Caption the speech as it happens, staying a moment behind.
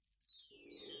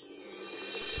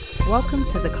Welcome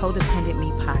to the Codependent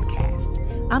Me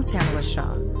podcast. I'm Tamala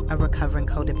Shaw, a recovering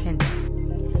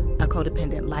codependent, a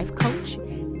codependent life coach,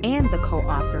 and the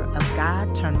co-author of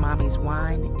God Turned Mommy's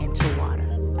Wine into Water.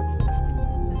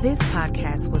 This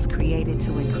podcast was created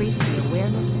to increase the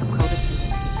awareness of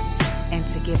codependency and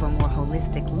to give a more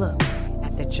holistic look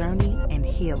at the journey and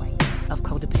healing of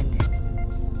codependence.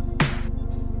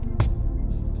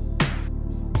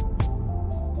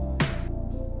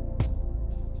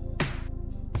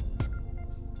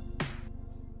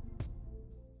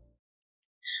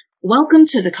 Welcome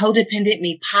to the Codependent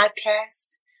Me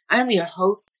podcast. I'm your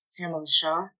host, Tamala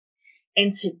Shaw,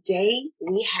 and today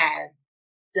we have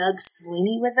Doug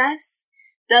Sweeney with us.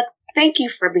 Doug, thank you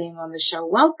for being on the show.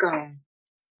 Welcome.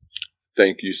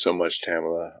 Thank you so much,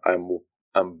 Tamala. I'm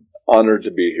honored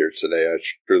to be here today. I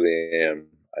truly am.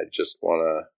 I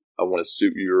want to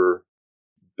suit your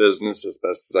business as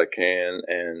best as I can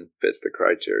and fit the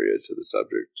criteria to the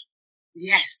subject.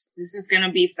 Yes, this is going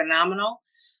to be phenomenal.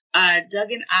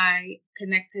 Doug and I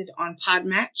connected on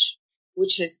Podmatch,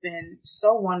 which has been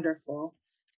so wonderful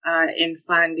in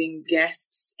finding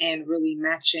guests and really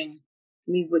matching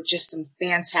me with just some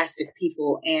fantastic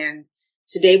people. And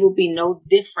today will be no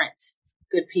different,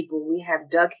 good people. We have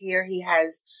Doug here. He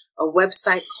has a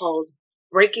website called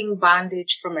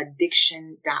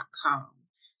breakingbondagefromaddiction.com.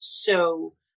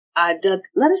 So, Doug,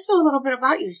 let us know a little bit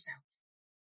about yourself.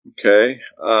 Okay.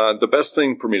 The best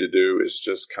thing for me to do is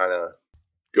just kind of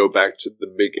go back to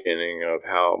the beginning of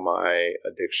how my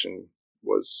addiction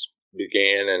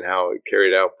began and how it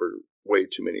carried out for way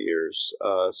too many years.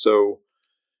 So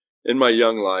in my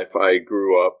young life, I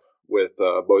grew up with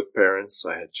both parents.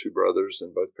 I had two brothers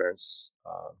and both parents.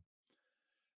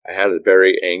 I had a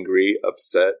very angry,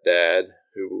 upset dad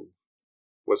who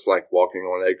was like walking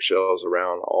on eggshells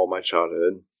around all my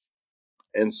childhood.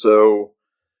 And so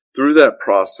through that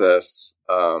process,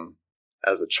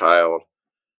 as a child,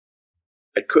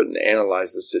 I couldn't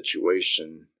analyze the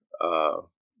situation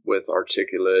with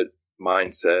articulate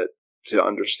mindset to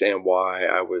understand why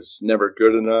I was never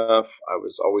good enough. I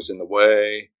was always in the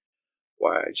way,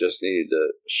 why I just needed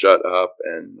to shut up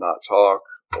and not talk,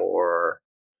 or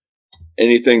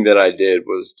anything that I did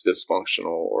was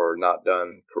dysfunctional or not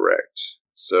done correct.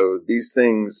 So these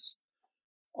things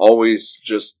always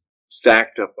just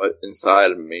stacked up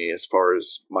inside of me as far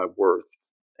as my worth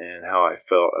and how I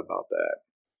felt about that.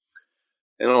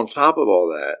 And on top of all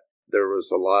that, there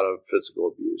was a lot of physical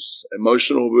abuse.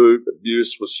 Emotional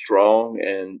abuse was strong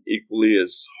and equally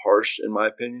as harsh, in my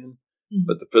opinion,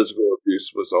 but the physical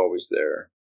abuse was always there.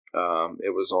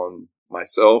 It was on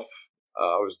myself.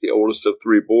 I was the oldest of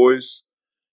three boys,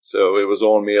 so it was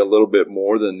on me a little bit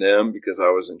more than them because I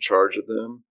was in charge of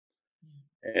them.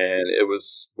 And it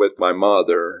was with my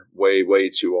mother way, way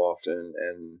too often.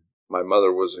 And my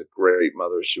mother was a great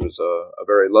mother. She was a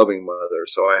very loving mother.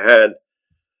 So I had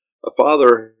a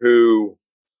father who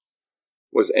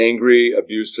was angry,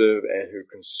 abusive, and who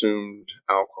consumed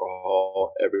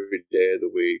alcohol every day of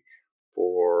the week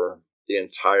for the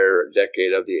entire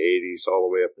decade of the 80s all the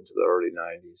way up into the early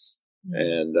 90s.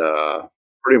 And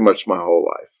pretty much my whole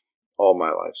life, all my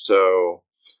life. So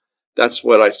that's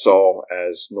what I saw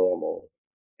as normal.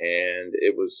 And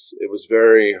it was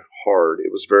very hard.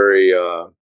 It was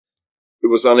it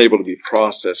was unable to be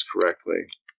processed correctly.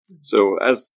 So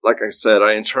like I said,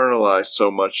 I internalized so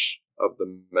much of the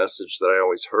message that I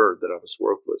always heard that I was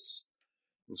worthless.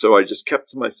 And so I just kept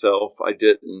to myself. I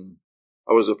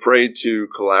was afraid to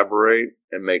collaborate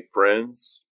and make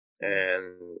friends.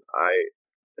 And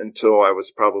until I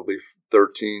was probably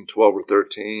 12 or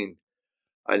 13,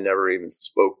 I never even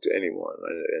spoke to anyone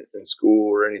in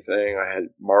school or anything. I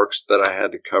had marks that I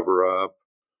had to cover up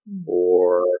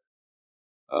or,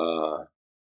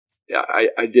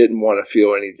 I didn't want to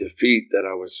feel any defeat that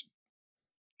I was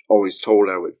always told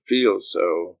I would feel.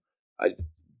 So I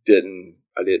didn't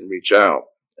reach out.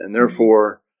 And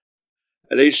therefore,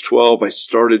 at age 12, I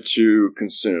started to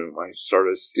consume. I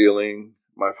started stealing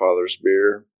my father's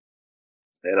beer,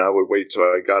 and I would wait till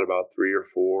I got about 3 or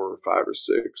 4 or 5 or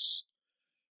 6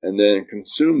 and then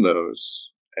consume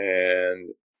those.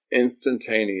 And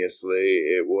instantaneously,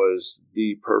 it was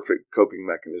the perfect coping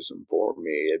mechanism for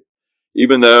me.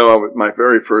 Even though my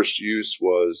very first use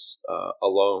was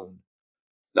alone,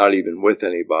 not even with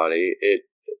anybody, it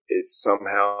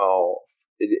somehow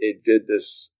did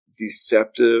this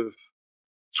deceptive,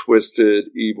 twisted,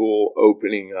 evil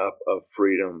opening up of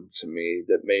freedom to me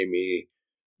that made me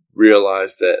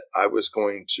realize that I was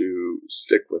going to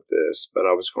stick with this, but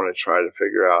I was going to try to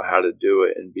figure out how to do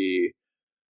it and be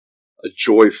a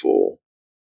joyful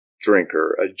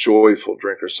drinker,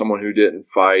 someone who didn't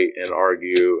fight and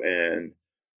argue and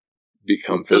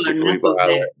become You saw physically enough of that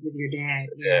violent. with your dad.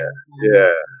 Yeah.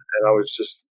 Yeah. And I was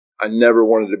just, I never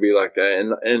wanted to be like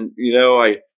that. And, you know,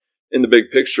 in the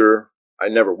big picture, I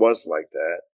never was like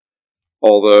that.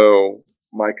 Although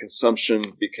my consumption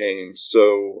became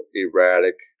so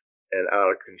erratic and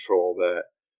out of control that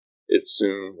it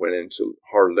soon went into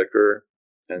hard liquor,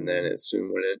 and then it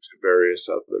soon went into various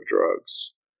other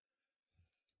drugs.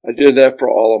 I did that for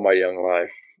all of my young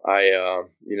life.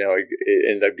 You know, it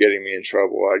ended up getting me in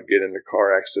trouble. I'd get into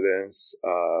car accidents,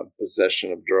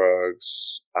 possession of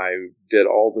drugs. I did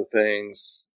all the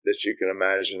things that you can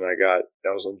imagine. I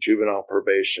was on juvenile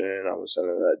probation. I was in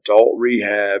an adult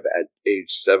rehab at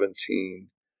age 17,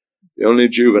 the only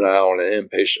juvenile in an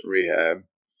inpatient rehab.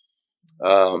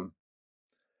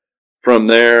 From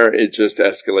there, it just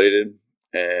escalated.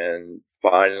 And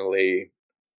finally,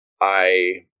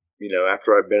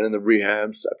 after I've been in the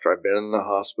rehabs, after I've been in the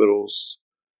hospitals,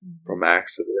 from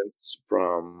accidents,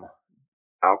 from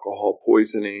alcohol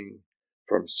poisoning,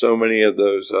 from so many of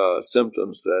those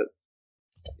symptoms that,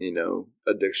 you know,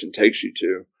 addiction takes you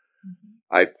to,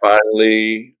 I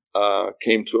finally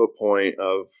came to a point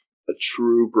of a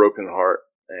true broken heart.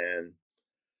 And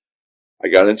I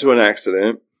got into an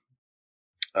accident.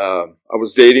 I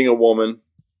was dating a woman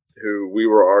who we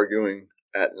were arguing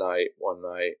at night one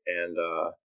night, and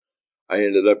I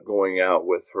ended up going out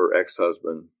with her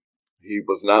ex-husband. He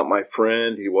was not my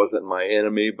friend. He wasn't my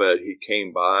enemy, but he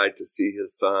came by to see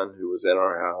his son who was in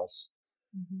our house.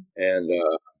 And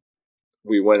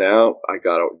we went out. I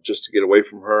got out just to get away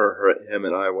from him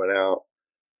and I went out.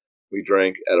 We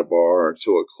drank at a bar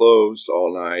until it closed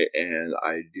all night, and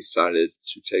I decided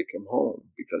to take him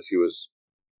home because he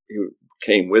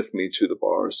came with me to the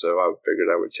bar, so I figured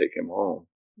I would take him home.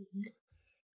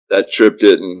 That trip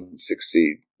didn't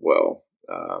succeed well.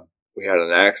 We had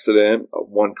an accident, a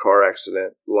one-car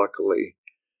accident, luckily,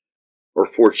 or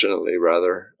fortunately,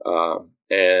 rather,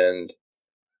 and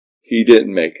he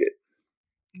didn't make it.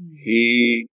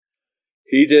 He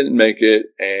didn't make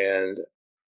it, and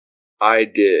I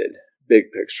did.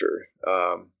 Big picture.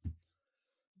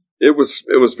 It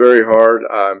was very hard.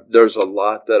 There's a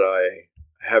lot that I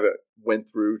haven't went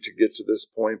through to get to this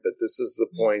point, but this is the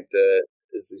point that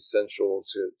is essential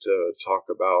to talk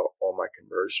about on my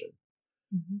conversion.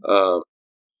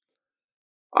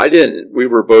 We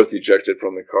were both ejected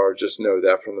from the car. Just know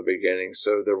that from the beginning.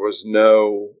 So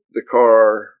the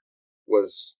car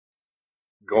was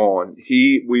gone.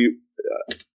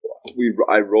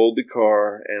 I rolled the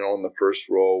car, and on the first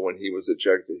roll, when he was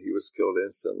ejected, he was killed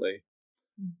instantly.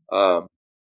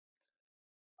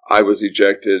 I was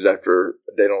ejected after,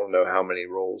 they don't know how many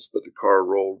rolls, but the car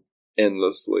rolled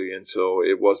endlessly until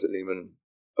it wasn't even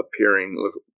appearing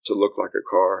to look like a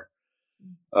car.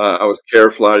 I was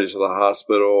care flighted to the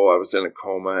hospital. I was in a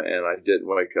coma, and I didn't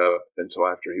wake up until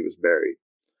after he was buried.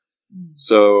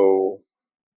 So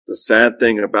the sad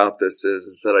thing about this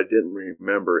is that I didn't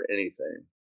remember anything.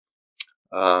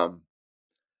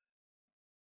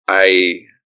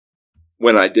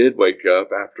 When I did wake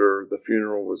up after the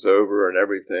funeral was over and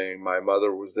everything, my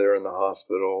mother was there in the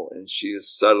hospital, and she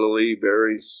is subtly,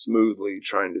 very smoothly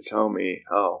trying to tell me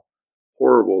how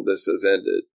horrible this has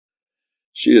ended.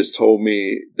 She has told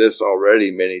me this already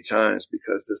many times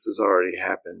because this has already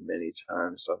happened many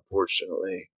times,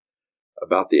 unfortunately,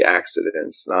 about the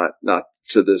accidents, not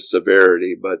to this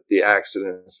severity, but the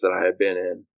accidents that I have been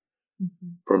in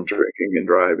from drinking and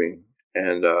driving.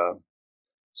 And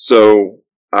so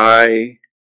I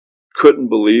couldn't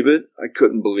believe it. I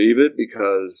couldn't believe it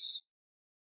because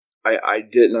I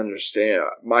didn't understand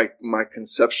my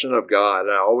conception of God.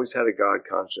 And I always had a God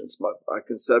conscience. My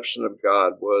conception of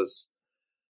God was,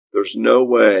 there's no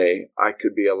way I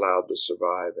could be allowed to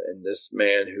survive. And this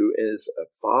man who is a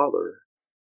father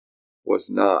was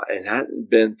not, and hadn't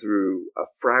been through a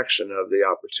fraction of the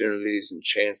opportunities and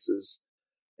chances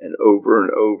and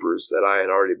overs that I had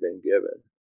already been given.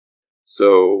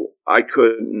 So I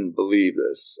couldn't believe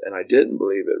this, and I didn't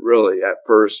believe it really at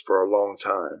first for a long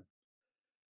time.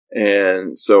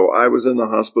 And so I was in the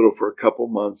hospital for a couple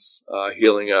months,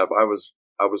 healing up. I was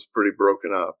pretty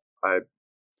broken up. I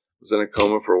was in a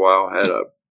coma for a while, had a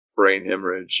brain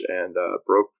hemorrhage, and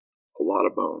broke a lot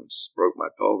of bones, broke my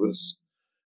pelvis,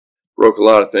 broke a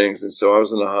lot of things. And so I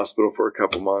was in the hospital for a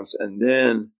couple months. And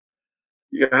then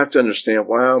you have to understand,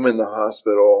 while I'm in the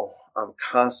hospital, I'm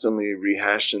constantly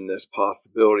rehashing this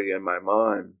possibility in my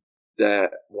mind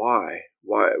that why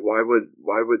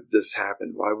would this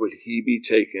happen? Why would he be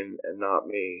taken and not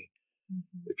me?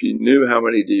 If you knew how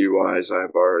many DUIs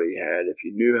I've already had, if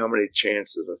you knew how many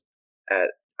chances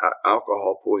at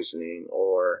alcohol poisoning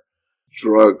or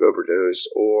drug overdose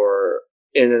or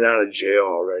in and out of jail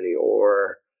already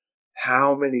or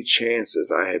how many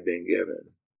chances I had been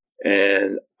given.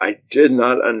 And I did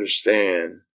not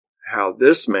understand how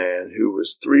this man, who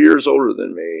was 3 years older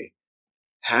than me,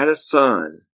 had a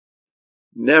son,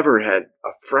 never had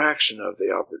a fraction of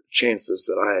the chances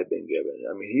that I had been given.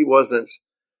 I mean, he wasn't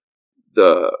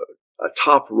a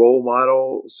top role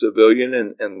model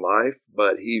civilian in life,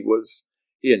 but he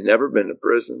had never been to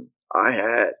prison. I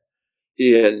had.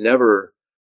 He had never,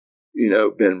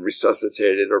 been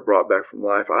resuscitated or brought back from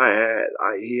life. I had.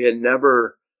 He'd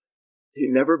never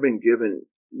been given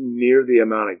near the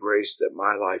amount of grace that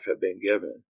my life had been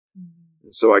given. Mm-hmm.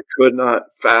 And so I could not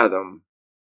fathom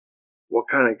what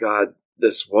kind of God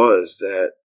this was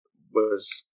that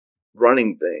was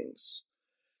running things.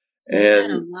 So you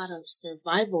had a lot of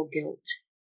survival guilt.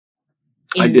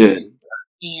 I did.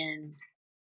 And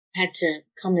had to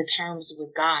come to terms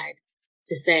with God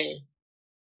to say,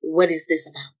 what is this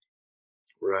about?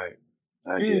 Right.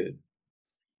 I did.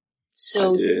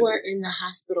 So you were in the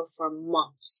hospital for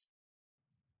months.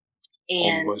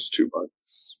 And almost 2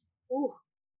 months. Oh,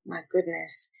 my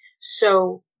goodness.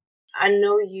 So I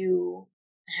know you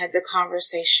had the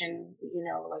conversation,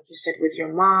 like you said, with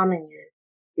your mom and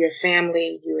your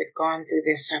family. You had gone through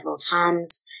this several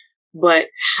times. But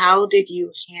how did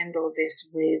you handle this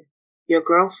with your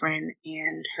girlfriend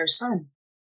and her son?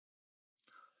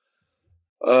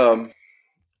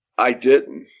 I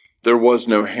didn't. There was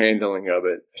no handling of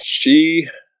it. She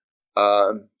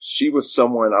was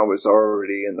someone I was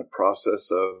already in the process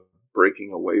of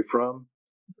breaking away from.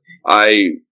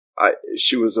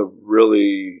 She was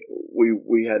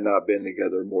we had not been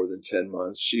together more than 10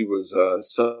 months. She was,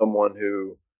 someone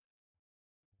who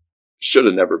should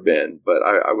have never been, but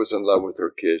I was in love with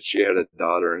her kids. She had a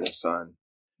daughter and a son,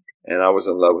 and I was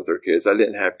in love with her kids. I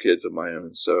didn't have kids of my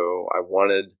own, so I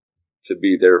wanted to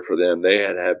be there for them. They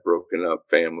had broken up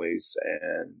families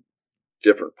and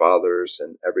different fathers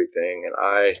and everything, and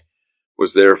I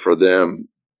was there for them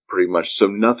pretty much. So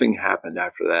nothing happened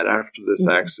after that. After this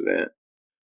accident,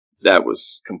 that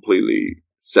was completely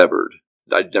severed.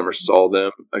 I never saw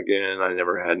them again. I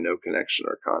never had no connection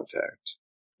or contact.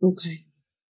 Okay.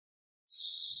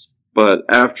 But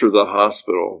after the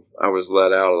hospital, I was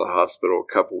let out of the hospital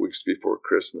a couple weeks before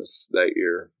Christmas that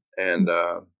year. And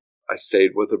I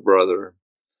stayed with a brother.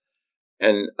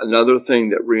 And another thing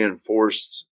that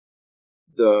reinforced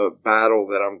the battle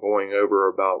that I'm going over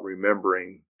about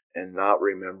remembering and not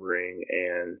remembering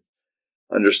and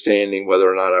understanding whether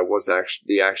or not I was actually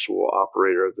the actual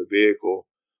operator of the vehicle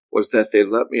was that they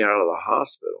let me out of the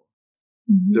hospital.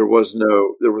 Mm-hmm. There was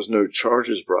no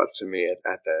charges brought to me at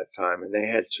that time, and they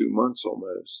had 2 months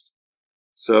almost.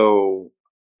 So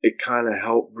it kind of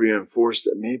helped reinforce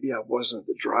that maybe I wasn't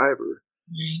the driver,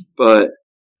 but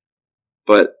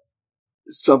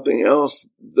something else,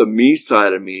 the me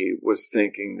side of me was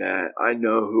thinking that I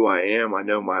know who I am. I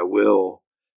know my will,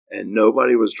 and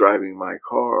nobody was driving my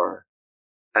car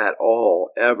at all,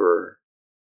 ever.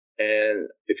 And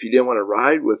if you didn't want to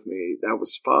ride with me, that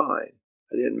was fine.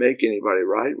 I didn't make anybody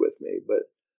ride with me,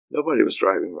 but nobody was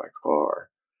driving my car.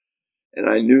 And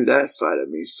I knew that side of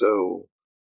me. So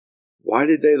why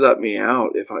did they let me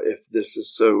out if this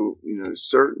is so,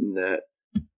 certain that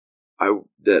I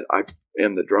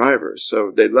am the driver?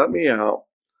 So they let me out.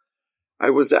 I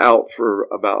was out for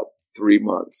about 3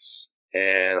 months,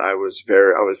 and I was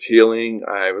healing.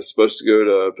 I was supposed to go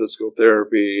to physical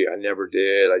therapy. I never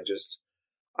did.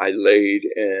 I laid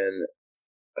in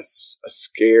a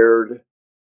scared,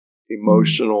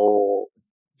 emotional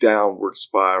downward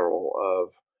spiral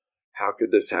of how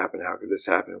could this happen? How could this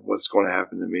happen? What's going to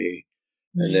happen to me?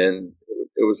 Mm-hmm. And then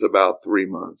it was about 3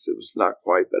 months. It was not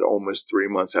quite, but almost 3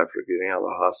 months after getting out of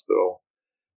the hospital,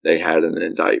 they had an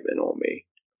indictment on me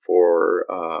for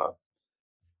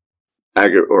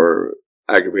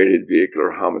aggravated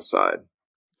vehicular homicide.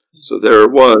 So there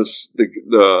it was.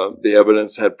 The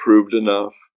evidence had proved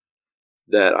enough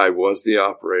that I was the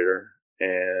operator,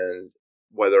 and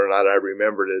whether or not I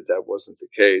remembered it, that wasn't the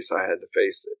case. I had to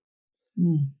face it.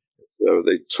 Mm. So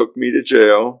they took me to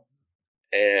jail,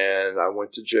 and I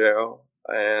went to jail,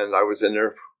 and I was in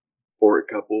there for a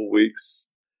couple of weeks,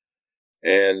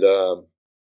 and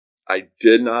I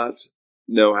did not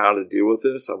know how to deal with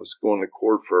this. I was going to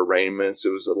court for arraignments.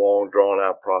 It was a long,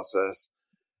 drawn-out process.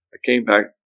 I came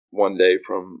back one day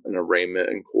from an arraignment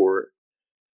in court,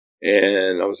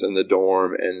 and I was in the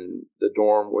dorm, and the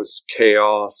dorm was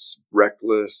chaos,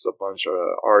 reckless, a bunch of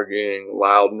arguing,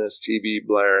 loudness, TV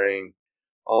blaring,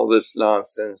 all this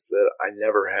nonsense that I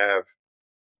never have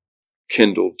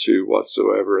kindled to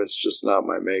whatsoever. It's just not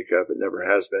my makeup. It never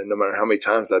has been. No matter how many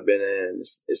times I've been in,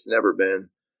 it's never been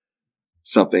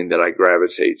something that I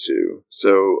gravitate to.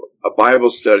 So a Bible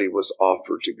study was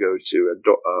offered to go to.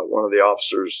 One of the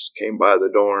officers came by the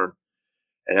dorm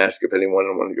and asked if anyone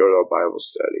wanted to go to a Bible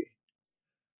study.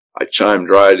 I chimed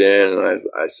right in, and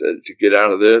I said, to get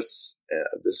out of this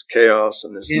chaos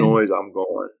and this noise, I'm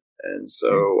going. And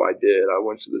so I did. I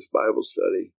went to this Bible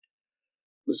study.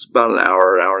 It was about an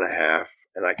hour and a half.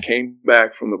 And I came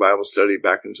back from the Bible study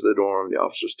back into the dorm. The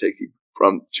officers take you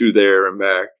to there and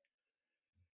back.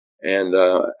 And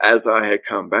as I had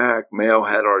come back, mail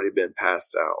had already been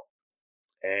passed out.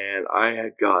 And I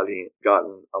had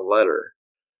gotten a letter.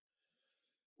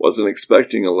 Wasn't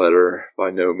expecting a letter by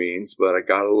no means, but I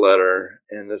got a letter.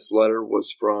 And this letter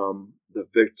was from the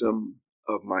victim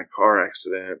of my car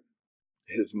accident,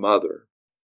 his mother.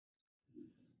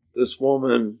 This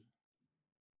woman,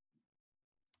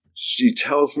 she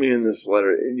tells me in this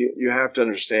letter, and you have to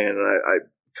understand, and I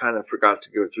kind of forgot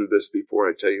to go through this before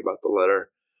I tell you about the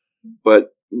letter,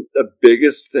 but the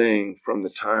biggest thing from the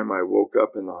time I woke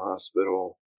up in the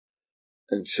hospital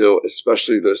until,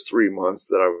 especially those 3 months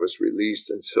that I was released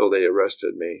until they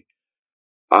arrested me,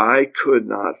 I could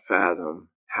not fathom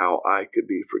how I could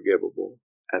be forgivable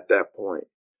at that point.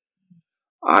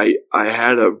 I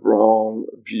had a wrong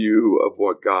view of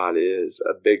what God is,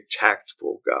 a big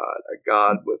tactful God, a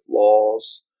God with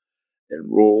laws and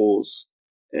rules,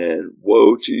 and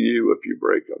woe to you if you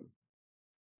break them.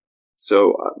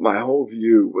 So my whole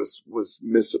view was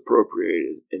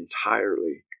misappropriated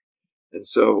entirely. And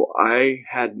so I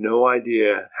had no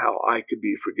idea how I could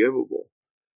be forgivable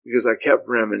because I kept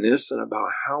reminiscing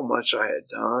about how much I had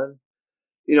done.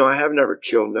 You know, I have never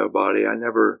killed nobody. I had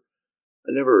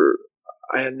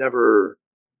never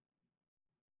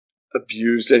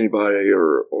abused anybody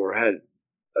or had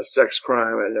a sex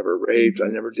crime. I never raped. I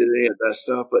never did any of that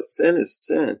stuff, but sin is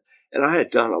sin. And I had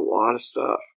done a lot of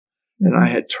stuff. And I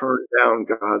had turned down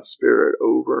God's Spirit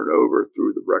over and over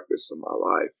through the records of my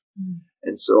life.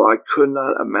 And so I could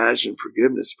not imagine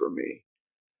forgiveness for me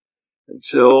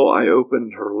until I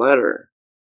opened her letter.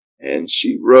 And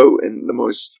she wrote in the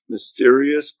most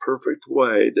mysterious, perfect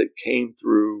way that came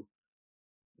through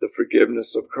the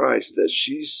forgiveness of Christ, that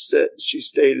she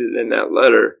stated in that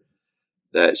letter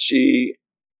that she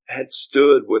had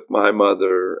stood with my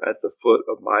mother at the foot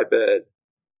of my bed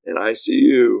in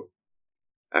ICU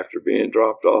after being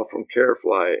dropped off from care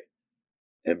flight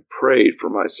and prayed for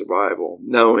my survival,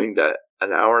 knowing that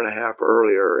an hour and a half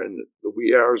earlier in the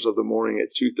wee hours of the morning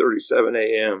at 2:37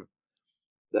 a.m.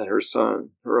 that her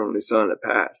only son had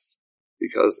passed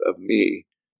because of me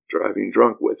driving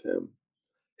drunk with him.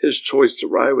 His choice to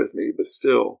ride with me, but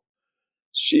still,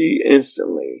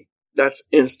 that's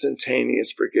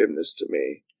instantaneous forgiveness to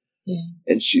me. Yeah.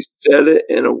 And she said it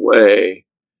in a way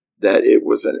that it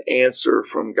was an answer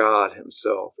from God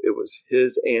himself. It was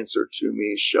his answer to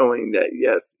me, showing that,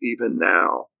 yes, even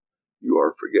now you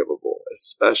are forgivable,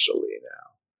 especially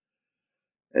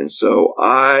now. And so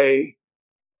I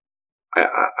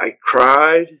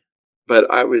cried, but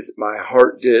my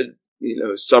heart did,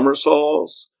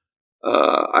 somersaults.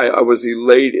 I was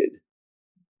elated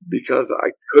because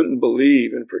I couldn't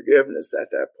believe in forgiveness at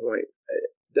that point,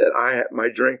 that my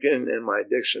drinking and my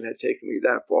addiction had taken me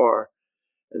that far.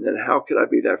 And then how could I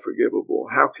be that forgivable?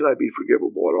 How could I be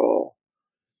forgivable at all?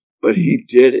 But he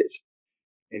did it,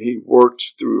 and he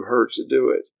worked through her to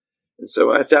do it. And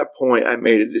so at that point, I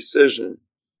made a decision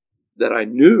that I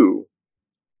knew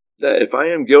that if I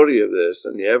am guilty of this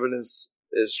and the evidence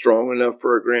is strong enough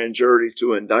for a grand jury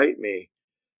to indict me,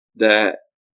 that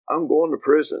I'm going to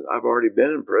prison. I've already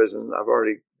been in prison. I've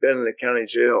already been in the county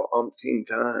jail umpteen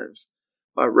times.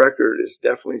 My record is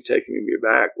definitely taking me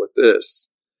back with this.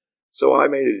 So I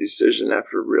made a decision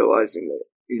after realizing that,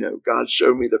 God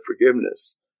showed me the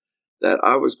forgiveness, that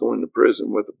I was going to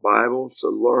prison with the Bible to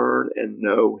learn and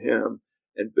know him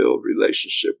and build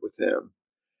relationship with him,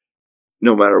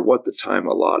 no matter what the time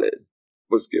allotted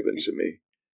was given to me.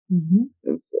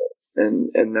 Mm-hmm.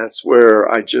 And that's where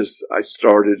I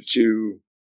started to,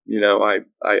 I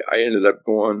ended up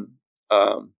going,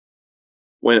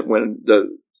 when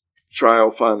the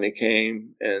trial finally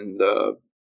came and the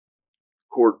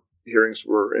court hearings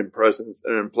were in place,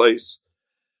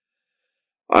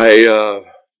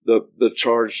 the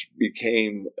charge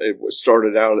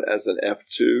started out as an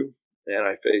F2, and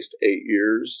I faced 8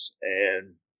 years,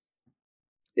 and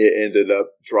it ended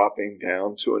up dropping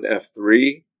down to an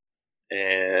F3,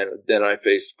 and then I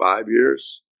faced 5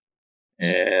 years,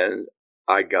 and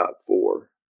I got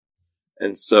 4.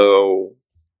 And so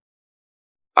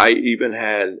I even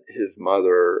had his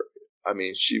mother,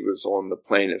 she was on the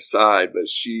plaintiff side, but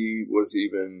she was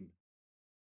even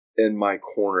in my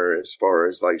corner as far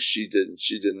as she did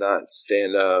not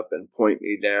stand up and point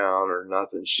me down or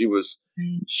nothing. She was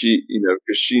She,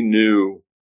 because she knew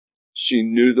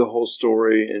the whole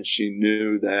story, and she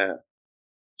knew that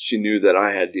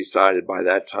I had decided by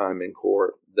that time in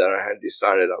court that I had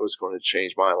decided I was going to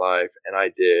change my life, and I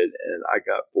did. And I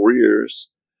got 4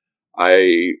 years.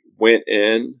 I went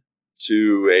in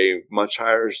to a much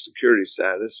higher security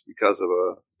status because of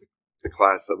the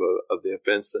class of the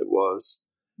offense it was.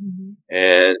 Mm-hmm.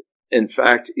 And in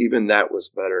fact, even that was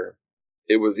better.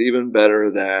 It was even better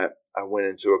that I went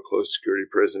into a closed security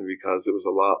prison because it was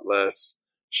a lot less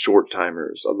short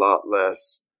timers, a lot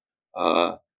less,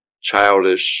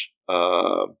 childish,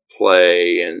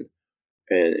 play and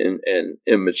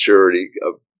immaturity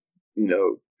of,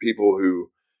 people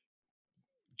who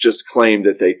just claimed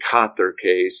that they caught their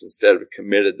case instead of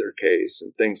committed their case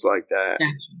and things like that.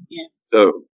 Gotcha. Yeah.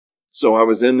 So I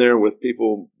was in there with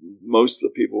people, most of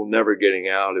the people never getting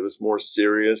out. It was more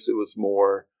serious. It was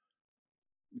more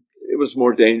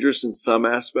dangerous in some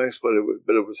aspects, but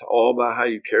it was all about how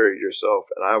you carried yourself.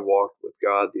 And I walked with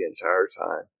God the entire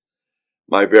time.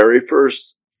 My very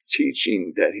first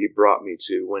teaching that he brought me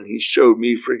to, when he showed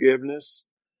me forgiveness,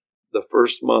 the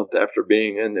first month after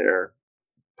being in there,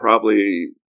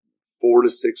 probably 4 to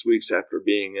 6 weeks after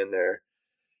being in there,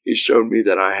 he showed me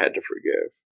that I had to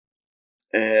forgive.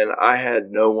 And I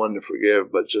had no one to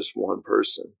forgive but just one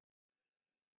person.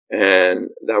 And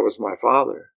that was my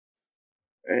father.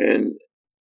 And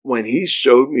when he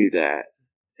showed me that,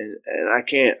 and I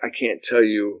can't tell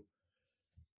you,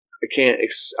 I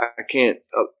can't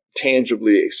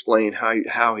tangibly explain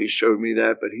how he showed me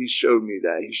that, but he showed me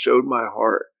that. He showed my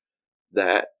heart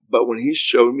that. But when he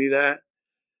showed me that,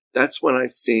 that's when I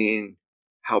seen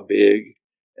how big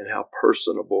and how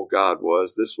personable God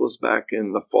was. This was back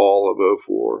in the fall of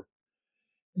 2004.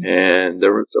 And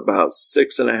there was about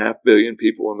 6.5 billion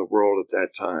people in the world at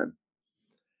that time.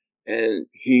 And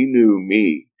he knew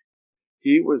me.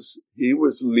 He was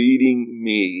leading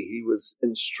me. He was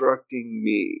instructing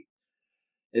me.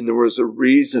 And there was a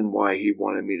reason why he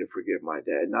wanted me to forgive my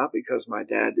dad. Not because my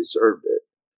dad deserved it,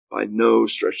 by no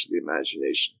stretch of the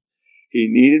imagination. He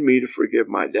needed me to forgive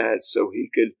my dad so he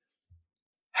could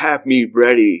have me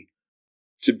ready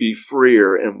to be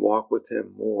freer and walk with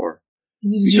him more.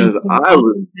 Because I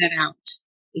was that out.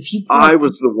 I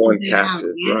was the one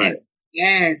captive. Yes,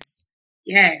 right?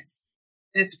 Yes.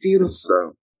 That's beautiful.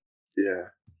 So, yeah.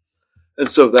 And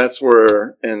so that's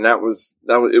where, and that was,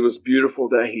 it was beautiful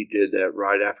that he did that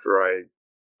right after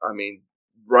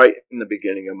right in the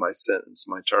beginning of my sentence,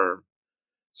 my term.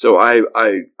 So I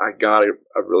got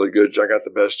a really good, I got the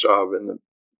best job in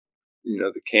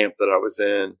the camp that I was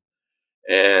in.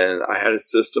 And I had a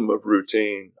system of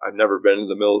routine. I've never been in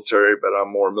the military, but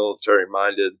I'm more military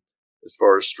minded as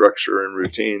far as structure and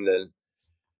routine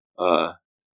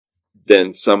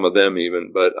than some of them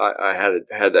even. But I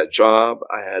had that job.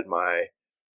 I had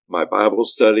my Bible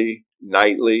study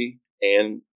nightly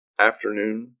and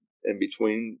afternoon in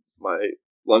between my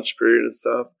lunch period and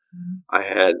stuff. Mm-hmm. I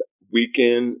had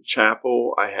weekend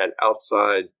chapel. I had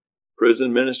outside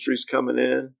prison ministries coming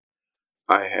in.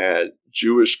 I had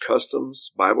Jewish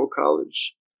Customs Bible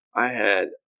College. I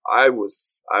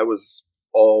was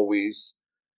always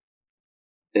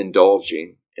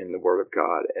indulging in the Word of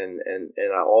God. And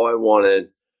all I wanted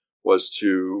was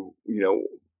to,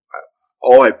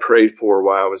 all I prayed for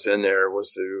while I was in there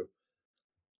was to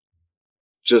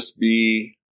just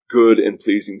be good and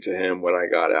pleasing to him when I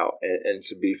got out and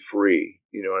to be free.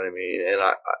 You know what I mean? And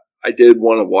I did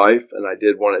want a wife and I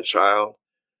did want a child.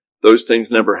 Those things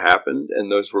never happened,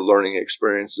 and those were learning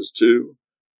experiences too.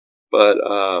 But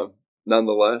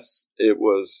nonetheless, that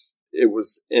was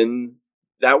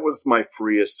my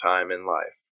freest time in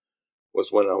life,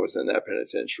 was when I was in that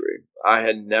penitentiary. I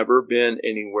had never been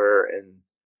anywhere in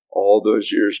all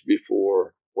those years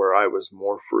before where I was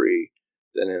more free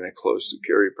than in a closed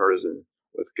security prison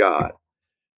with God.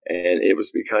 And it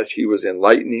was because he was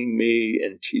enlightening me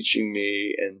and teaching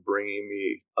me and bringing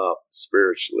me up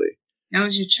spiritually. That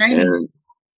was your training time.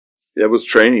 It was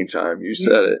training time. You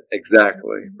said it.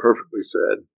 Exactly. Perfectly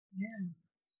said. Yeah.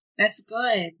 That's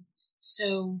good.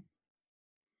 So,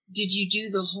 did you do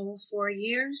the whole 4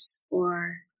 years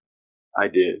or? I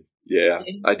did. Yeah.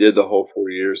 I did the whole 4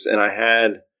 years.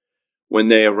 And when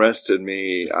they arrested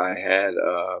me, I had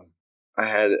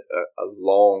a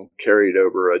long carried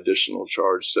over additional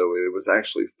charge. So it was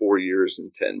actually 4 years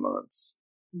and 10 months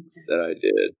that I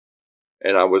did.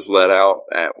 And I was let out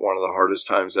at one of the hardest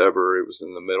times ever. It was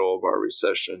in the middle of our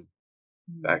recession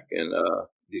back in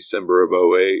December of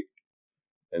 2008.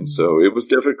 And so it was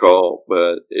difficult,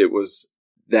 but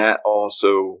that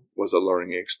also was a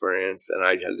learning experience. And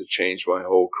I had to change my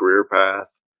whole career path.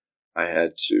 I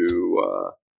had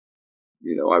to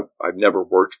I've never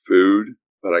worked food,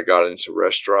 but I got into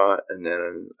restaurant, and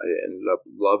then I ended up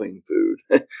loving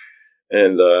food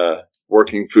and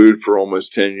working food for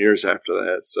almost 10 years after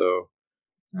that. So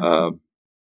Awesome.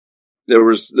 there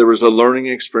was a learning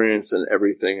experience in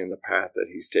everything in the path that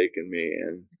he's taken me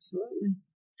in. Absolutely.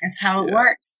 That's how it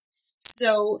works.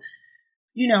 So,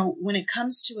 when it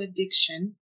comes to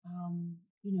addiction,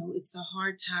 it's the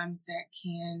hard times that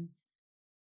can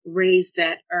raise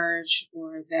that urge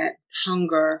or that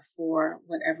hunger for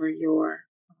whatever your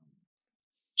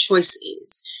choice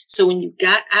is. So when you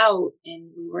got out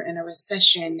and we were in a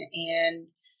recession and,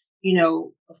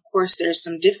 of course, there's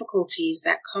some difficulties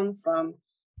that come from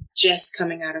just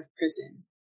coming out of prison.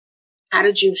 How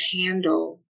did you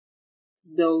handle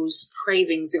those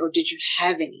cravings, or did you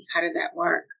have any? How did that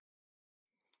work?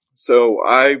 So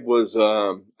I was,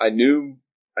 I knew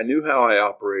how I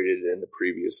operated in the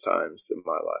previous times in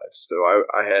my life. So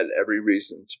I had every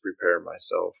reason to prepare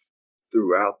myself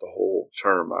throughout the whole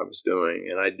term I was doing.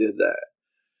 And I did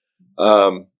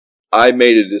that. I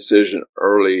made a decision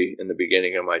early in the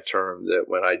beginning of my term that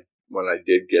when I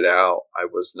did get out, I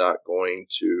was not going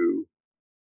to,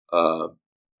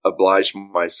 oblige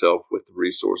myself with the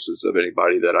resources of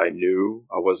anybody that I knew.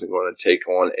 I wasn't going to take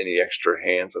on any extra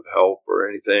hands of help or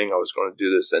anything. I was going to do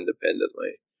this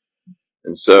independently.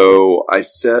 And so I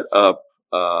set up,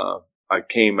 I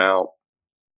came out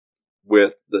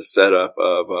with the setup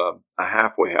of a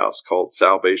halfway house called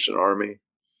Salvation Army.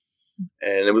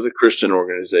 And it was a Christian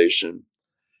organization,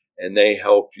 and they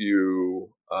help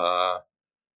you,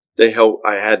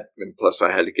 and plus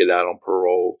I had to get out on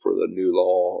parole for the new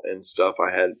law and stuff.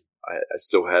 I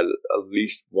still had at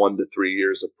least 1 to 3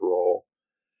 years of parole.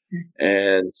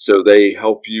 And so they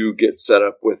help you get set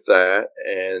up with that,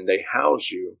 and they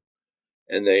house you.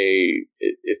 And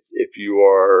if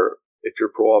your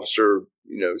parole officer,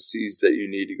 sees that you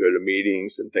need to go to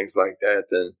meetings and things like that,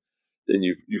 then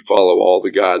you follow all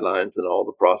the guidelines and all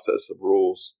the process of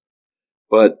rules.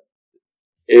 But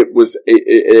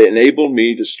it enabled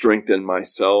me to strengthen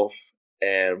myself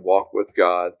and walk with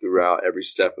God throughout every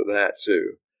step of that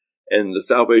too. And the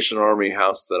Salvation Army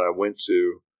house that I went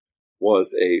to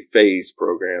was a phase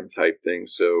program type thing.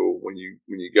 So when you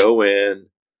go in,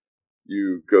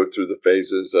 you go through the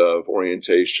phases of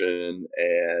orientation,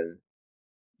 and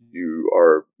you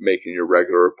are making your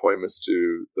regular appointments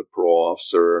to the parole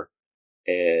officer,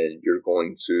 and you're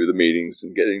going to the meetings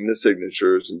and getting the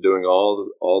signatures and doing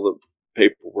all the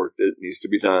paperwork that needs to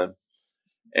be done.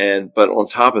 But on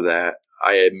top of that,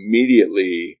 I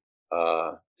immediately,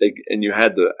 and you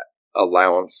had the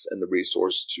allowance and the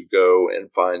resource to go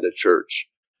and find a church.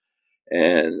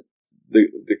 And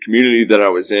the community that I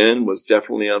was in was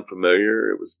definitely unfamiliar.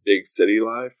 It was big city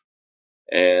life.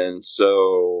 And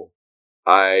so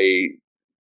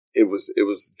it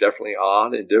was definitely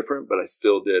odd and different, but I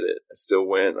still did it. I still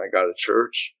went and I got a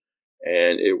church,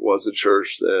 and it was a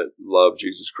church that loved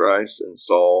Jesus Christ and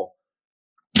saw,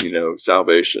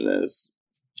 salvation as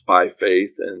by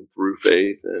faith and through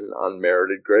faith and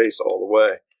unmerited grace all the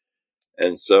way.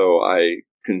 And so I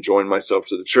conjoined myself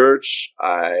to the church.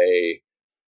 I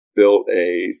built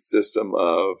a system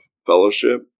of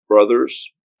fellowship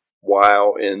brothers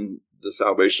while in the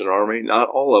Salvation Army. Not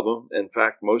all of them. In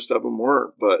fact, most of them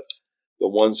weren't, but the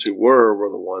ones who were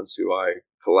the ones who I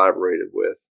collaborated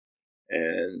with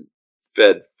and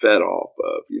fed off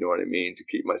of, you know what I mean, to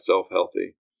keep myself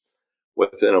healthy.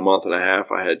 Within a month and a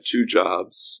half, I had 2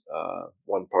 jobs,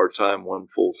 one part-time, one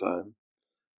full-time,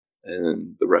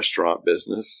 in the restaurant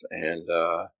business. And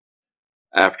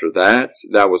after that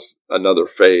was another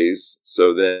phase.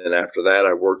 So then after that,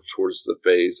 I worked towards the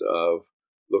phase of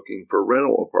looking for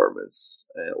rental apartments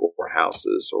or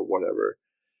houses or whatever.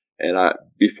 And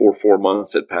before 4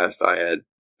 months had passed, I had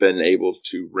been able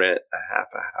to rent a half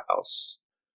a house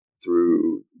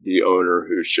through the owner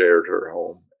who shared her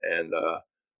home and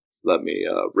let me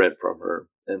rent from her.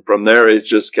 And from there, it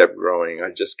just kept growing.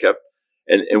 I just kept,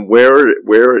 and where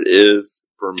it is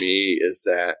for me is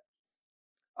that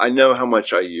I know how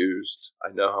much I used. I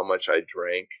know how much I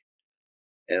drank.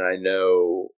 And I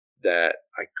know that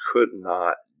I could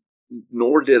not,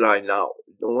 nor did I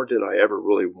ever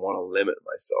really want to limit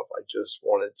myself. I just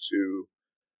wanted to,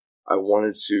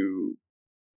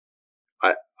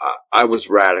 I was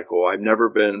radical. I've never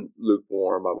been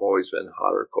lukewarm. I've always been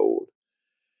hot or cold.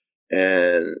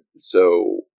 And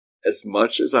so as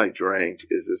much as I drank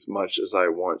is as much as I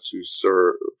want to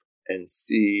serve and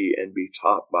see and be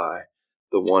taught by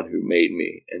the one who made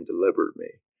me and delivered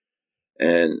me.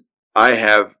 And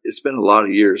it's been a lot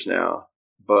of years now,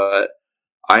 but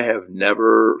I have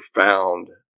never found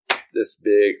this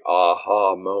big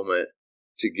aha moment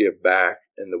to give back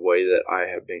in the way that I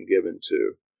have been given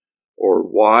to. Or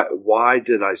why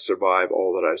did I survive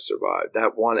all that I survived?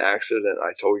 That one accident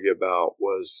I told you about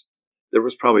there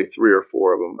was probably 3 or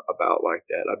 4 of them about like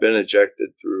that. I've been ejected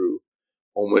through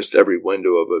almost every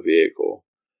window of a vehicle.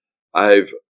 I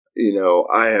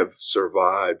have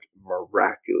survived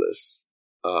miraculous,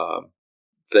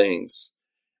 things.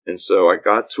 And so I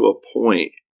got to a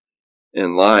point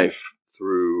in life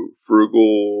through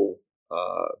frugal,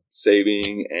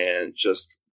 saving and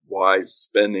just wise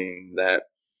spending that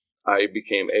I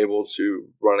became able to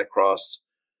run across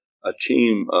a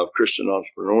team of Christian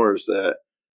entrepreneurs that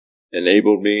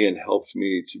enabled me and helped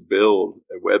me to build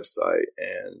a website.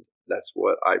 And that's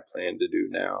what I plan to do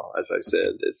now. As I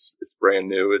said, it's brand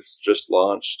new. It's just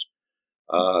launched.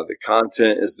 The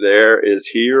content is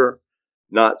here,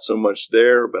 not so much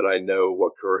there, but I know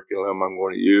what curriculum I'm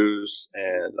going to use.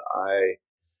 And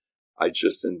I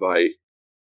just invite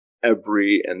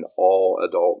every and all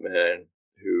adult man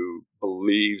who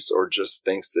believes or just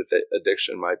thinks that the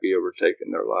addiction might be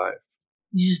overtaking their life.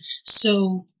 Yeah.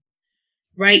 So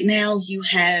right now you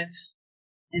have,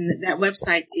 and that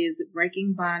website is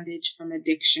Breaking Bondage from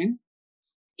Addiction.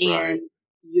 And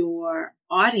your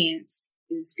audience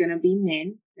is going to be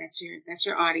men. That's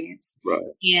your audience. Right.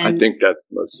 And I think that's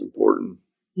most important.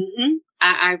 Mm-hmm.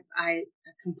 I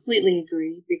completely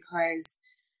agree because,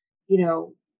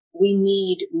 we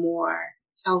need more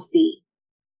healthy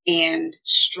and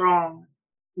strong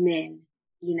men,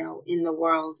 in the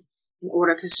world in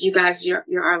order, because you guys,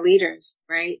 you're our leaders,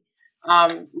 right?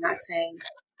 Not saying,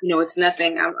 it's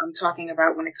nothing. I'm talking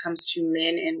about when it comes to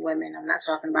men and women. I'm not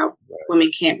talking about women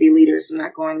can't be leaders. I'm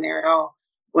not going there at all.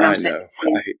 What I'm saying,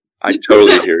 I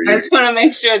totally hear you. I just want to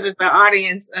make sure that the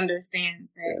audience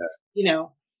understands that,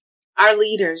 our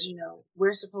leaders,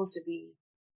 we're supposed to be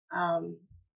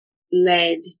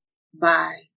led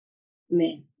by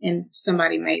men. And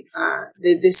somebody may,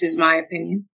 this is my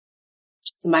opinion.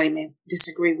 Somebody may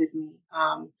disagree with me.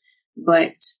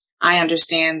 But I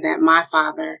understand that my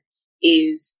father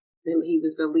he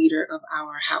was the leader of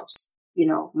our house.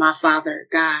 My father,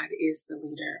 God, is the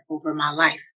leader over my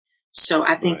life. So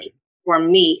I think for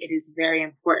me, it is very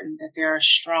important that there are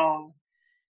strong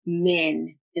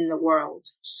men in the world.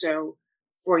 So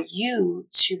for you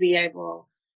to be able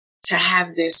to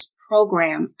have this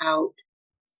program out,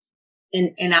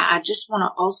 and I just want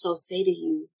to also say to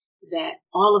you that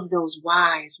all of those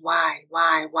whys, why,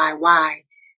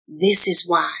 this is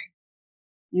why.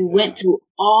 You went through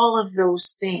all of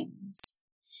those things.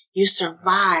 You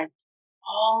survived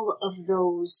all of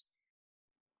those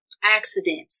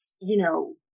accidents,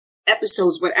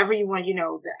 episodes, whatever you want,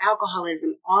 the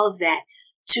alcoholism, all of that,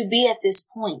 to be at this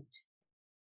point.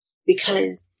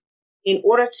 Because in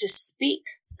order to speak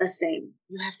a thing,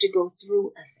 you have to go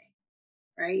through a thing,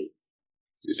 right?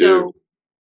 So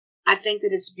I think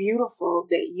that it's beautiful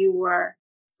that you were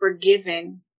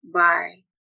forgiven by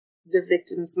the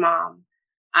victim's mom.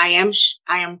 I am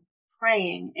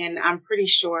praying, and I'm pretty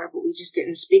sure, but we just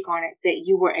didn't speak on it, that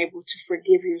you were able to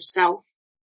forgive yourself.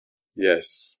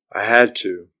 Yes, I had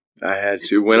to.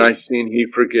 When I seen he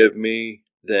forgive me,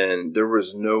 then there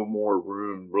was no more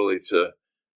room really to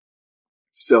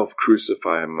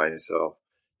self-crucify myself.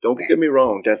 Don't get me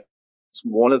wrong. That's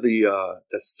still one of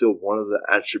the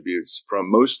attributes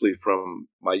mostly from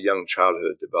my young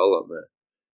childhood development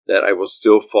that I will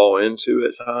still fall into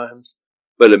at times.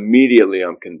 But immediately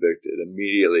I'm convicted.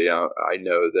 Immediately I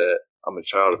know that I'm a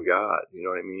child of God. You know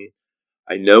what I mean?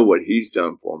 I know what he's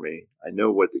done for me. I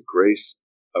know what the grace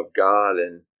of God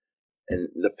and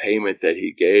the payment that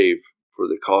he gave for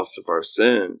the cost of our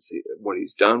sins, what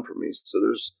he's done for me. So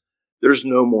there's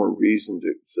no more reason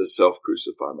to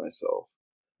self-crucify myself.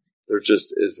 There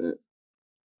just isn't.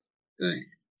 Good.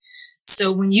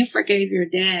 So when you forgave your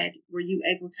dad, were you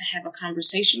able to have a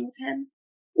conversation with him,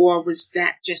 or was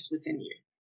that just within you?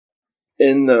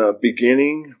 In the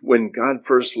beginning, when God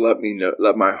first let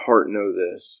my heart know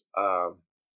this,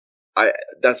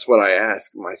 that's what I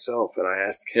asked myself, and I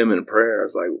asked him in prayer. I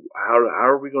was like, how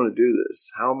are we going to do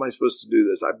this? How am I supposed to do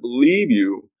this? I believe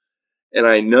you, and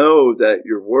I know that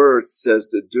your word says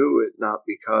to do it, not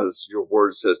because your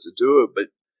word says to do it, but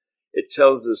it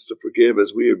tells us to forgive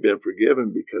as we have been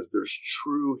forgiven, because there's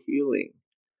true healing.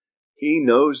 He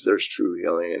knows there's true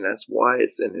healing, and that's why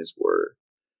it's in his word.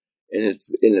 And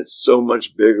it's so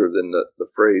much bigger than the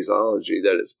phraseology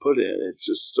that it's put in. It's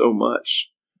just so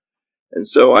much. And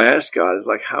so I asked God, it's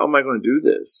like, how am I going to do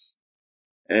this?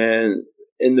 And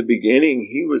in the beginning,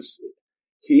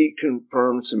 he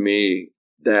confirmed to me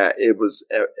that it was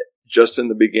just in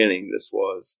the beginning,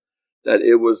 that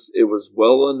it was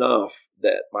well enough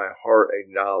that my heart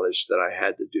acknowledged that I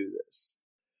had to do this.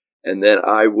 And then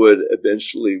I would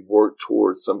eventually work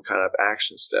towards some kind of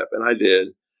action step. And I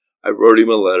did. I wrote him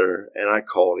a letter and I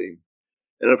called him.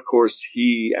 And of course,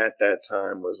 he at that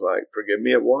time was like, forgive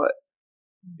me of what?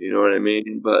 You know what I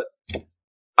mean? But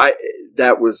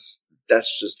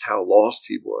that's just how lost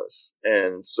he was.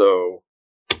 And so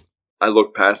I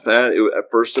looked past that. At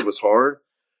first it was hard,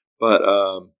 but,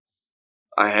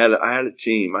 I had a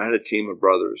team. I had a team of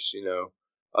brothers,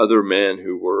 other men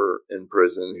who were in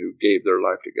prison who gave their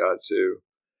life to God too,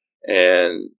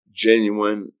 and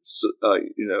genuine,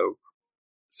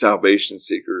 salvation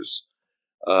seekers,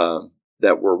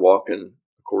 that were walking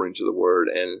according to the word,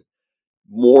 and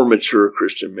more mature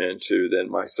Christian men too than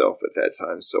myself at that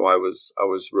time. So I was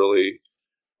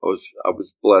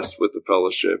blessed with the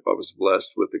fellowship. I was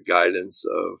blessed with the guidance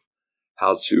of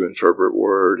how to interpret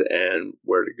word and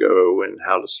where to go and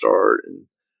how to start and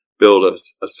build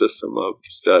a system of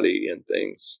study and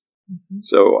things. Mm-hmm.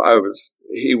 So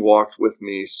he walked with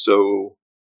me so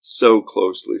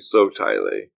closely, so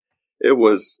tightly. It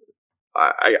was,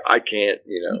 I can't,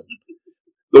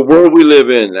 the world we live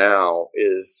in now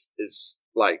is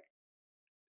like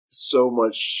so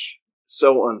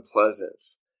unpleasant.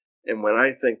 And when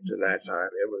I think to that time,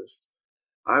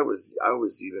 I was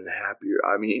even happier.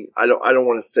 I mean, I don't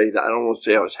want to say that. I don't want to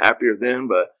say I was happier then,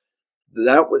 but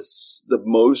that was the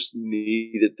most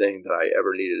needed thing that I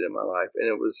ever needed in my life. And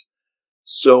it was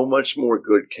so much more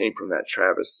good came from that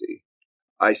travesty.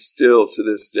 I still, to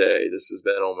this day, this has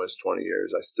been almost 20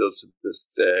 years. I still to this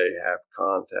day have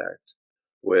contact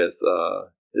with,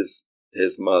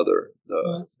 his mother,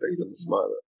 the victim's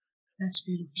mother. That's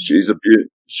beautiful.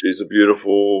 She's a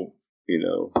beautiful,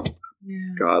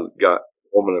 God,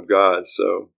 woman of God.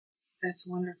 So that's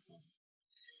wonderful.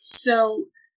 So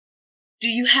do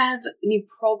you have any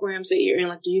programs that you're in?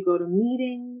 Like, do you go to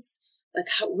meetings? Like,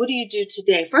 what do you do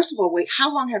today? First of all, wait,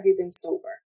 how long have you been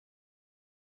sober?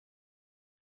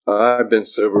 I've been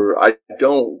sober. I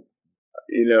don't,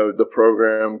 the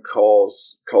program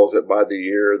calls it by the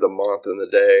year, the month, and the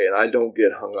day, and I don't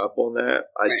get hung up on that.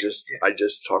 I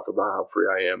just talk about how free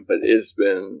I am. But it's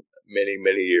been many,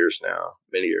 many years now,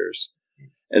 many years.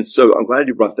 And so I'm glad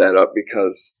you brought that up,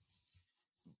 because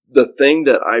the thing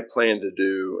that I plan to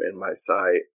do in my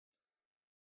site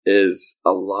is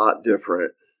a lot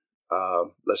different.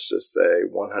 Let's just say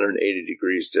 180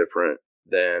 degrees different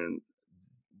than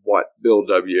what Bill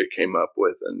W. came up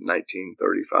with in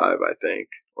 1935, I think,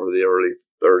 or the early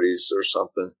 30s or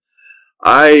something.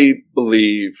 I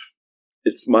believe,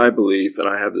 it's my belief, and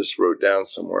I have this wrote down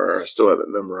somewhere. I still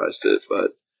haven't memorized it,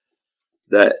 but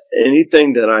that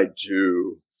anything that I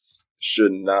do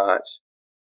should not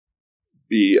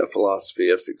be a philosophy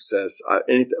of success.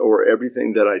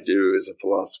 Everything that I do is a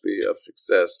philosophy of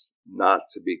success, not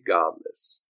to be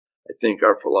godless. I think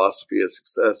our philosophy of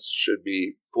success should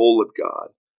be full of God,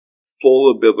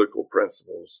 full of biblical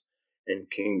principles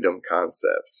and kingdom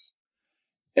concepts.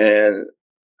 And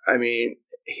I mean,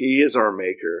 he is our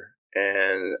maker,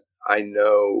 and I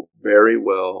know very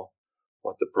well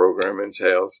what the program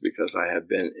entails, because I have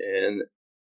been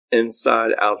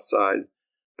inside, outside,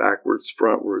 backwards,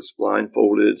 frontwards,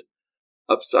 blindfolded,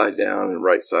 upside down, and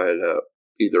right side up,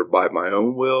 either by my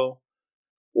own will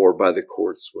or by the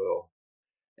court's will.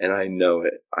 And I know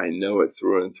it. I know it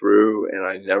through and through, and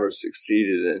I never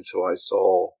succeeded until I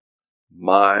saw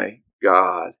my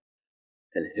God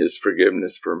and his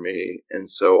forgiveness for me. And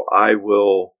so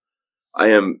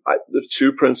the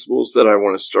two principles that I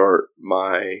want to start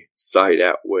my site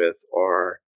out with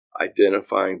are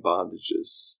identifying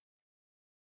bondages.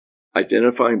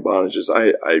 Identifying bondages.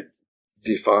 I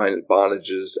define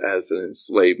bondages as an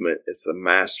enslavement. It's a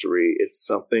mastery. It's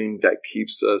something that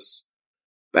keeps us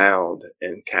bound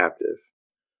and captive.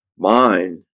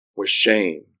 Mine was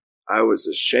shame. I was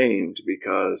ashamed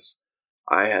because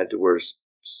I had to wear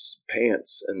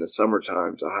pants in the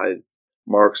summertime to hide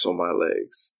marks on my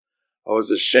legs. I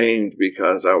was ashamed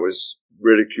because I was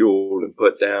ridiculed and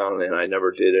put down, and I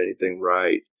never did anything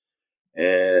right.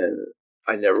 And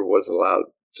I never was allowed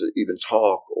to even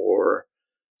talk,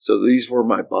 so these were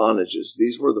my bondages.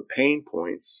 These were the pain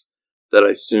points that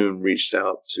I soon reached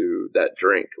out to that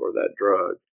drink or that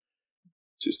drug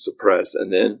to suppress.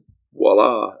 And then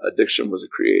voila, addiction was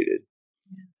created.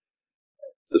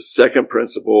 The second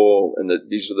principle, and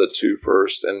these are the two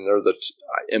first, and they're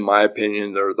in my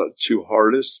opinion, they're the two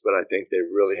hardest, but I think they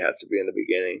really have to be in the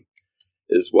beginning,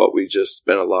 is what we just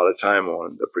spent a lot of time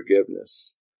on, the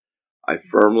forgiveness. I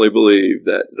firmly believe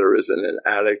that there isn't an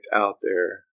addict out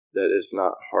there that is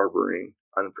not harboring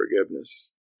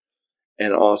unforgiveness.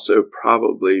 And also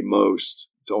probably most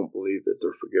don't believe that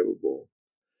they're forgivable.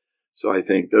 So I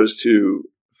think those two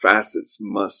facets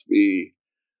must be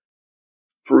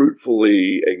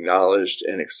fruitfully acknowledged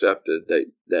and accepted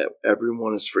that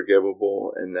everyone is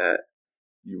forgivable and that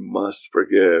you must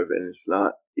forgive. And it's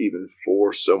not even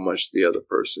for so much the other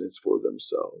person, it's for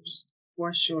themselves.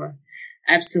 For sure.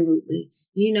 Absolutely.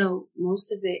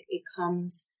 Most of it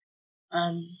comes,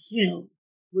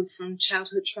 from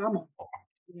childhood trauma.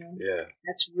 Yeah.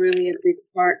 That's really a big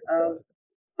part of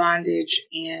bondage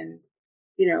and,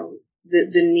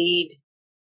 the need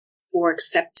for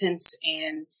acceptance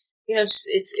and,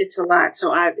 it's a lot.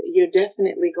 So you're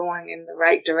definitely going in the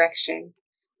right direction.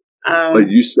 But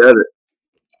you said it.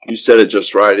 You said it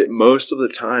just right. Most of the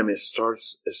time it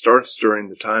starts during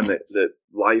the time that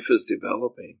life is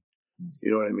developing. Yes.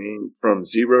 You know what I mean? From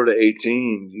 0 to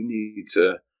 18,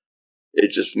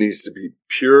 it just needs to be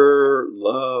pure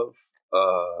love,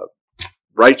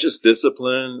 righteous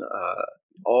discipline,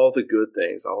 all the good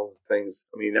things, all the things.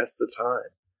 I mean, that's the time.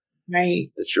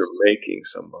 Right. That you're making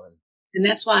someone. And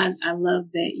that's why I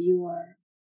love that you are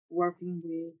working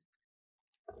with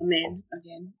men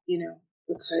again,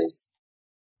 because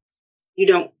you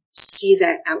don't see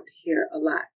that out here a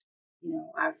lot.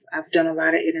 I've done a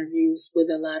lot of interviews with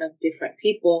a lot of different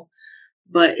people,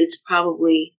 but it's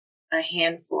probably a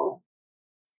handful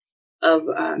of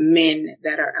men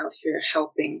that are out here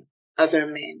helping other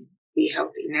men be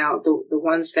healthy. Now, the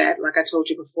ones that, like I told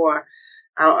you before,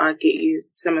 I'll get you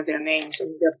some of their names. I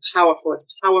mean, they're powerful. It's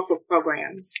powerful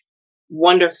programs,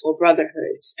 wonderful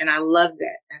brotherhoods, and I love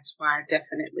that. That's why I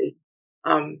definitely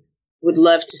would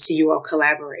love to see you all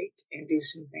collaborate and do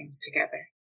some things together.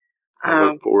 I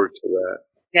look forward to that.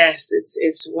 Yes,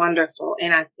 it's wonderful,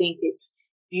 and I think it's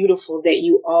beautiful that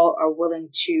you all are willing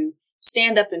to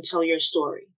stand up and tell your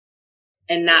story,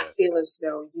 and not feel as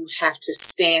though you have to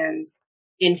stand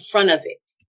in front of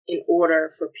it in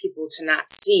order for people to not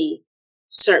see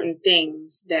certain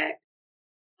things that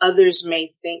others may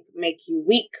think make you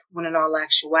weak, when in all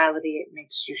actuality, it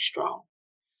makes you strong.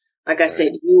 Like I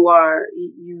said, you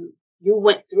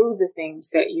went through the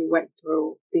things that you went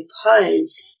through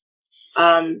because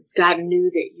God knew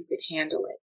that you could handle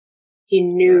it. He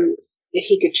knew that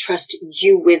he could trust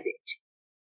you with it.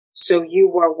 So you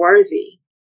were worthy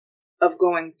of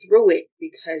going through it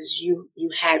because you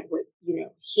had what,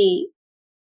 he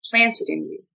planted in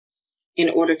you in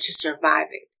order to survive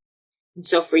it. And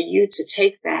so for you to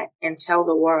take that and tell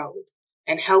the world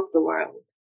and help the world,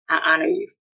 I honor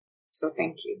you. So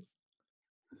thank you.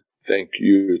 Thank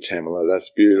you, Tamala.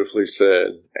 That's beautifully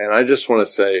said. And I just want to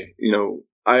say,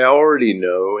 I already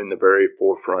know in the very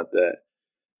forefront that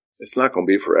it's not going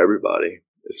to be for everybody.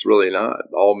 It's really not.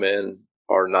 All men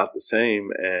are not the same.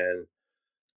 And,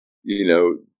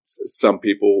 some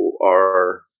people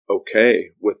are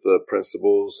okay with the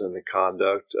principles and the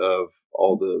conduct of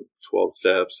all the 12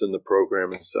 steps and the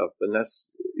program and stuff. And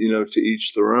that's, to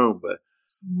each their own. But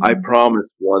I promise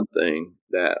one thing,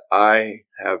 that I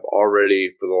have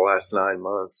already, for the last 9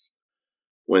 months,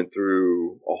 went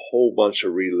through a whole bunch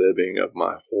of reliving of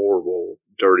my horrible,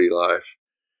 dirty life.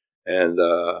 And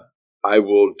I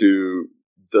will do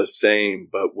the same,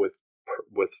 but with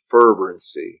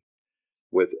fervency,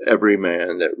 with every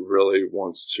man that really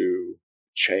wants to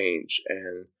change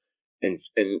and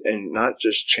not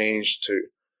just change to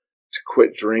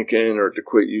quit drinking or to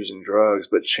quit using drugs,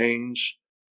 but change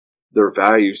their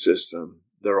value system,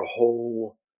 their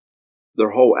whole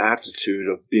attitude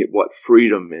of what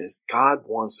freedom is. God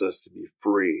wants us to be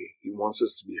free. He wants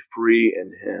us to be free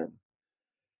in him,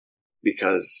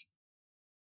 because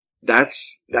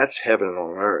that's heaven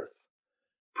on earth.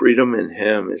 Freedom in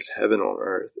him is heaven on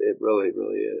earth. It really,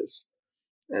 really is.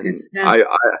 And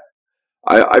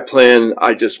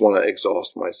I just want to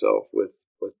exhaust myself with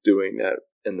doing that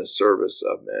in the service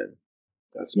of men.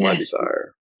 That's my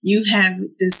desire. You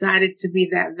have decided to be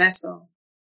that vessel,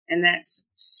 and that's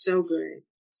so good,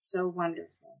 so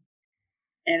wonderful.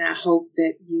 And I hope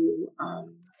that you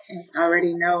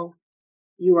already know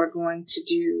you are going to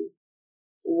do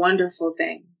wonderful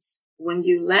things when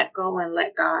you let go and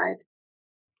let God.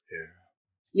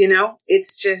 Yeah.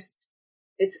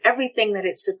 It's everything that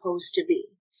it's supposed to be.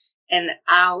 And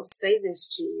I'll say this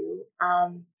to you.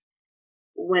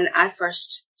 When I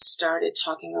first started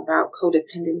talking about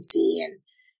codependency and,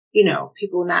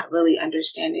 people not really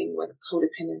understanding what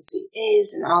codependency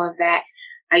is and all of that,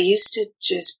 I used to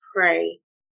just pray,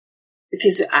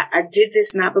 because I did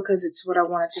this not because it's what I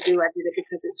wanted to do. I did it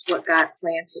because it's what God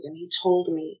planted. And he told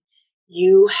me,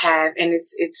 you have, and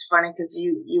it's funny because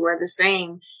you are the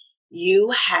same.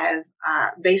 You have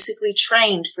basically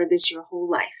trained for this your whole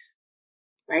life,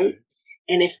 right?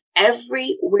 And if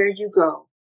everywhere you go,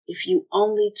 if you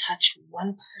only touch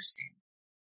one person,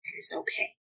 it is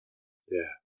okay.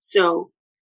 Yeah. So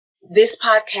This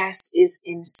podcast is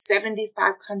in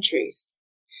 75 countries.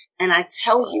 And I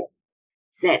tell you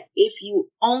that if you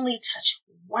only touch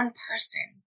one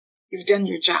person, you've done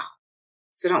your job.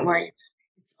 So don't worry about it.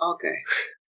 It's all good.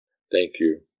 Thank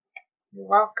you. You're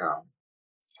welcome.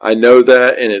 I know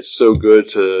that, and it's so good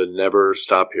to never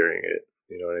stop hearing it.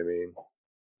 You know what I mean?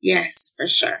 Yes, for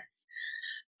sure.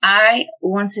 I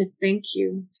want to thank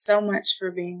you so much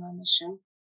for being on the show.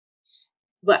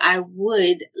 But I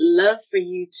would love for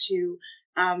you to,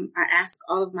 I ask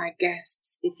all of my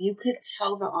guests, if you could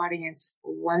tell the audience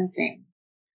one thing,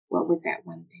 what would that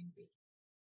one thing be?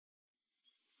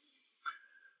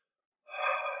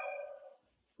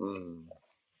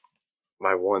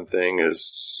 My one thing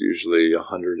is usually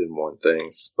 101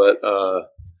 things, but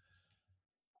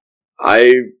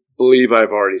I believe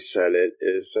I've already said it,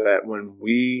 is that when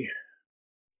we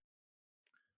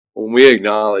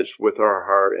acknowledge with our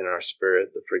heart and our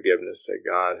spirit the forgiveness that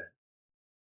God,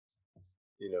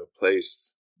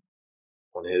 placed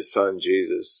on his son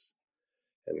Jesus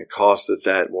and the cost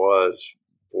that was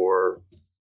for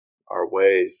our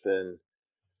ways, then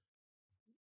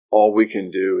all we can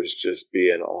do is just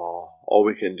be in awe. All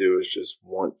we can do is just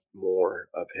want more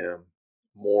of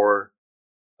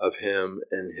him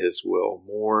and his will,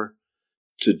 more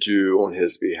to do on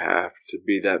his behalf, to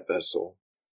be that vessel.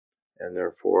 And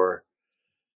therefore,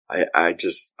 I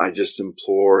just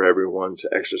implore everyone to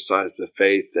exercise the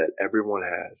faith that everyone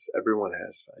has. Everyone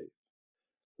has faith.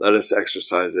 Let us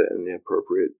exercise it in the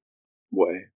appropriate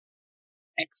way.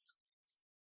 Excellent.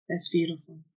 That's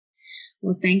beautiful.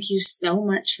 Well, thank you so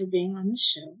much for being on the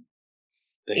show.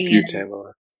 Thank you,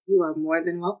 Tamala. You are more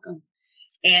than welcome.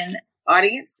 And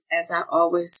audience, as I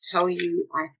always tell you,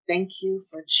 I thank you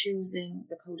for choosing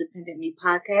the Codependent Me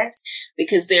podcast,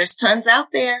 because there's tons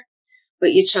out there,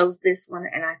 but you chose this one,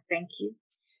 and I thank you.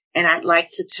 And I'd like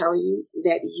to tell you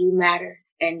that you matter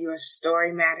and your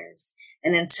story matters.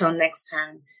 And until next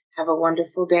time, have a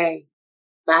wonderful day.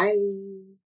 Bye.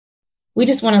 We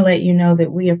just want to let you know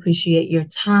that we appreciate your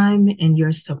time and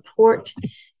your support.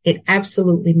 It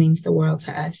absolutely means the world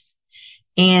to us.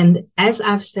 And as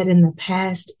I've said in the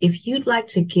past, if you'd like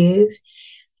to give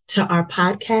to our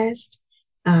podcast,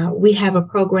 we have a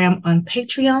program on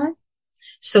Patreon.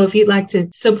 So if you'd like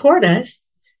to support us,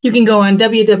 you can go on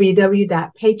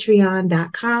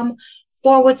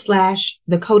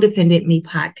www.patreon.com/The Codependent Me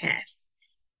Podcast.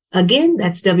 Again,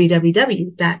 that's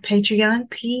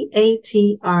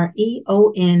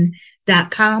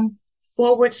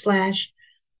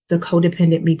www.patreon.com/The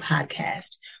Codependent Me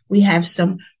Podcast. We have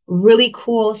some really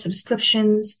cool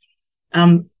subscriptions,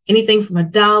 anything from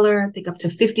 $1, I think up to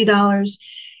 $50.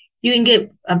 You can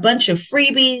get a bunch of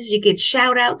freebies. You get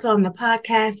shout outs on the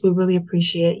podcast. We really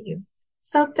appreciate you.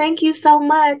 So thank you so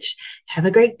much. Have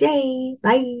a great day.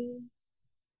 Bye.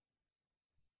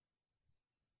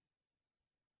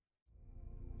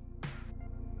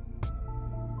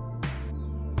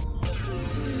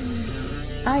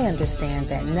 I understand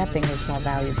that nothing is more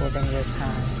valuable than your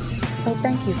time. So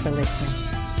thank you for listening.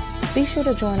 Be sure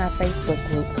to join our Facebook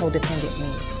group, Codependent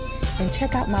Me, and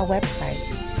check out my website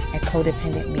at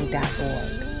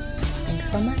codependentme.org. Thanks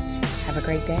so much. Have a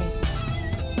great day.